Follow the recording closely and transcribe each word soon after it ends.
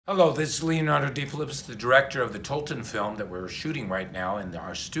Hello, this is Leonardo DeFilippis, the director of the Tolton film that we're shooting right now in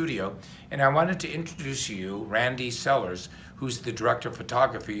our studio. And I wanted to introduce you Randy Sellars, who's the director of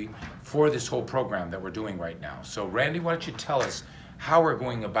photography for this whole program that we're doing right now. So Randy, why don't you tell us how we're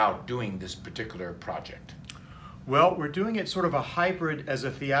going about doing this particular project? Well, we're doing it sort of a hybrid as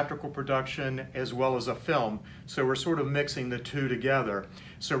a theatrical production as well as a film. So we're sort of mixing the two together.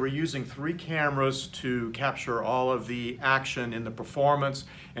 So we're using 3 cameras to capture all of the action in the performance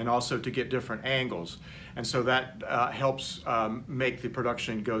and also to get different angles. And so that helps make the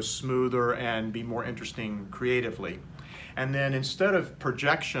production go smoother and be more interesting creatively. And then instead of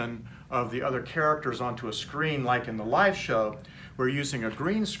projection of the other characters onto a screen like in the live show, we're using a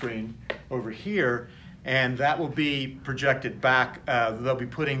green screen over here, and that will be projected back. They'll be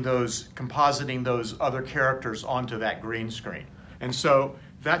compositing those other characters onto that green screen. And so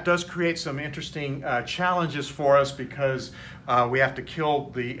that does create some interesting challenges for us because we have to kill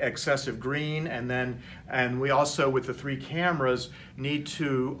the excessive green, and we also, with the 3 cameras, need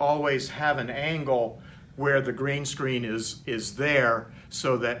to always have an angle where the green screen is there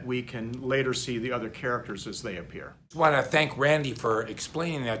so that we can later see the other characters as they appear. I want to thank Randy for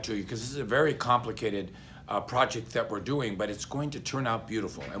explaining that to you, because this is a very complicated project that we're doing, but it's going to turn out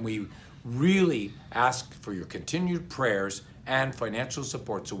beautiful. And we really ask for your continued prayers and financial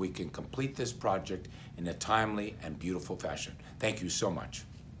support so we can complete this project in a timely and beautiful fashion. Thank you so much.